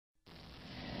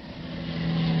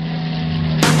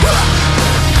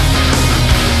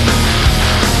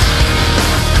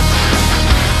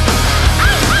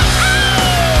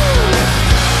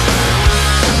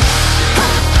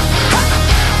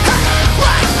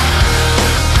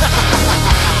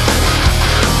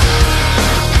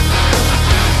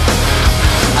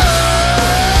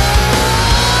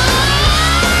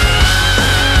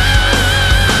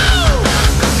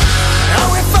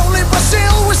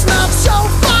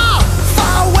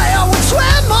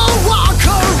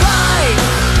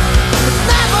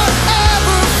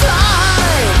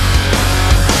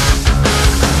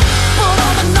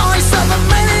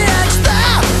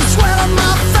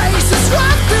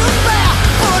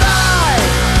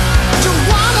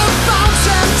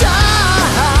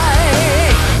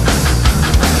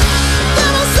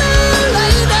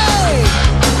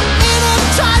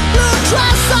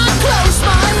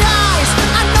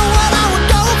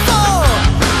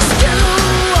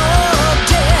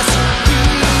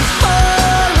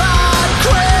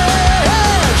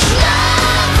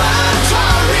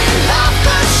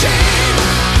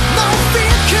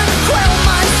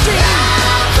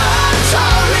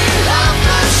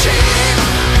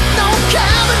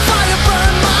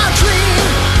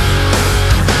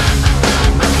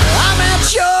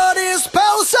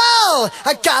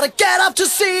I gotta get up to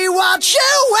see what you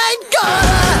ain't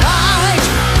gonna hide.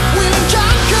 We'll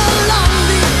conquer along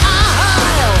the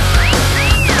aisle.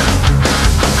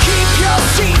 Keep your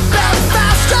seatbelt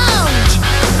fastened.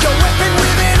 You're whipping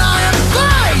within iron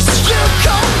vice. You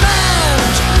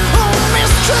command. Oh,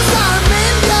 mistress, I'm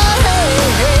in your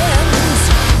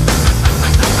hands.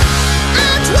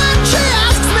 And when she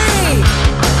asks me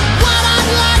what I'd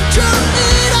like to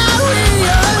eat, I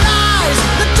realize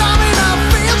the domino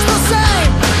feels the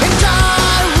same. And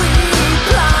I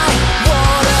reply,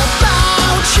 what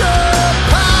about your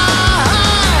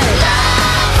pie?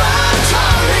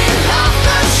 Laboratory love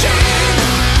machine.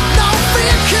 No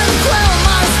fear can quell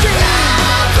my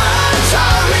steam.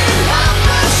 Laboratory love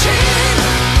machine.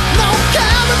 No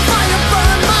cabin fire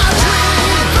burn my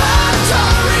dream.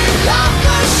 Laboratory love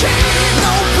machine.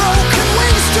 No broken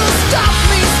wings to stop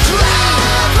me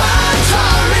stream.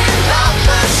 Laboratory love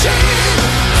machine.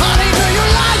 Honey, do you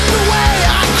like the way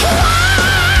I cry?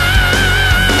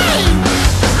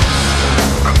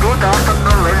 Good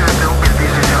afternoon, ladies and gentlemen.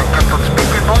 This is your captain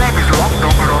speaking. My name is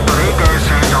Lockdown Rodriguez,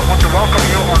 and I want to welcome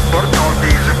you on board of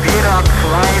this Virat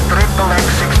flight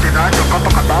XXX69 to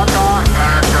Copacabana.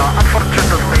 And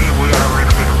unfortunately, we are a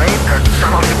little bit late, and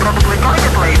some of you probably gonna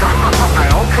get late. I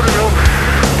hope for you.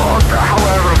 But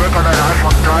however, we're gonna arrive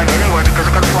on time anyway because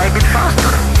I can fly a bit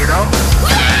faster, you know?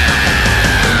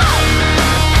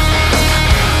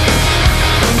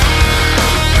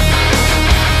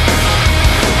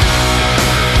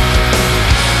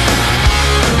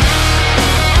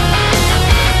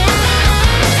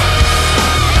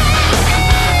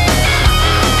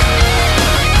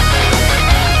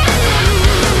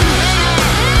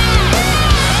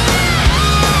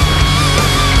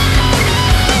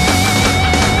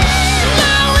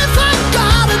 Now if I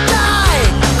gotta die,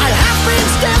 I'll have been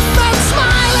stiff and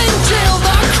smiling till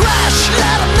the crash.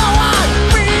 Let 'em know I've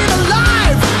been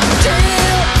alive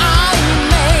till I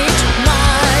made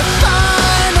my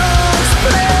final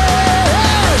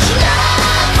splash.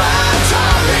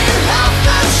 Laboratory love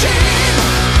machine.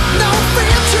 No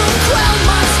fear to quell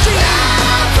my steam.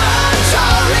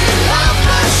 Laboratory love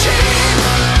machine.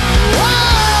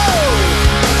 Whoa!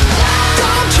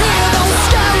 Don't hear those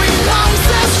scary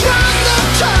noises from the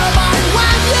turbine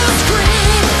when you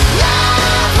scream.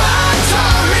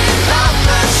 Laboratory love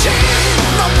machine.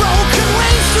 No broken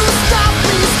wings to stop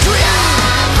me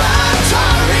scream.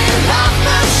 Laboratory love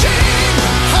machine.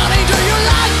 Honey, do you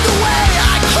like the way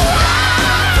I cry?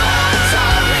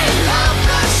 Laboratory love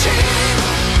machine.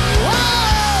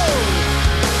 Whoa!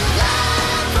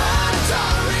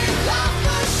 Laboratory love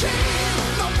machine.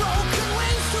 No broken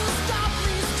wings to stop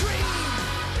me scream.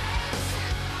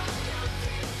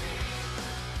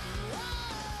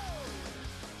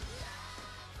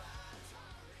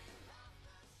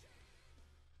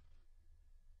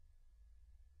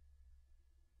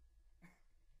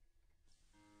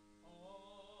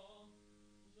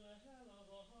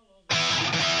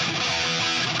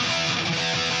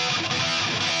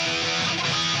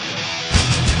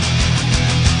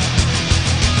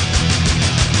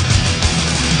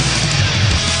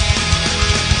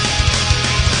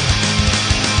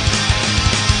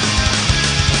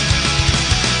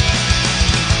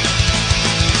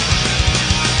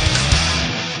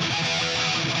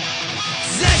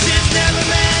 Possessions never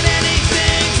meant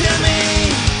anything to me.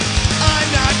 I'm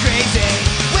not crazy.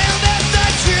 Well, that's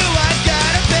not true. I've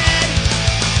got a bed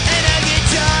and a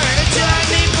guitar and a dog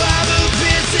named Bob who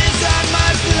pisses on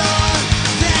my floor.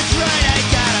 That's right, I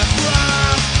got a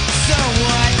flaw. So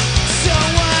what? So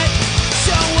what?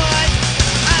 So what?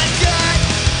 I've got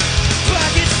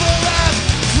pockets full of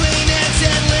Kleenex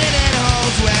and linen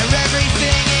holes where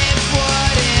everything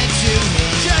important to me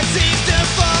just seems to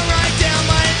fall right down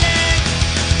my leg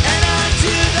and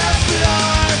onto the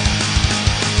floor.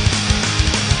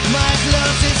 My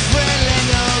closest friend,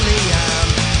 linoleum,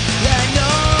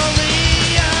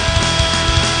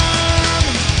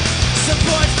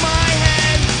 supports my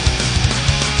head,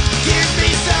 gives me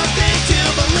something to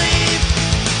believe.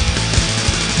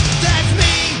 That's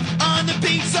me on the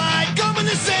beach side, combing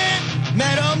the sand,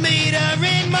 metal meter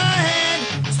in my hand,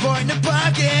 sporting a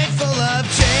pocket full of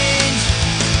change.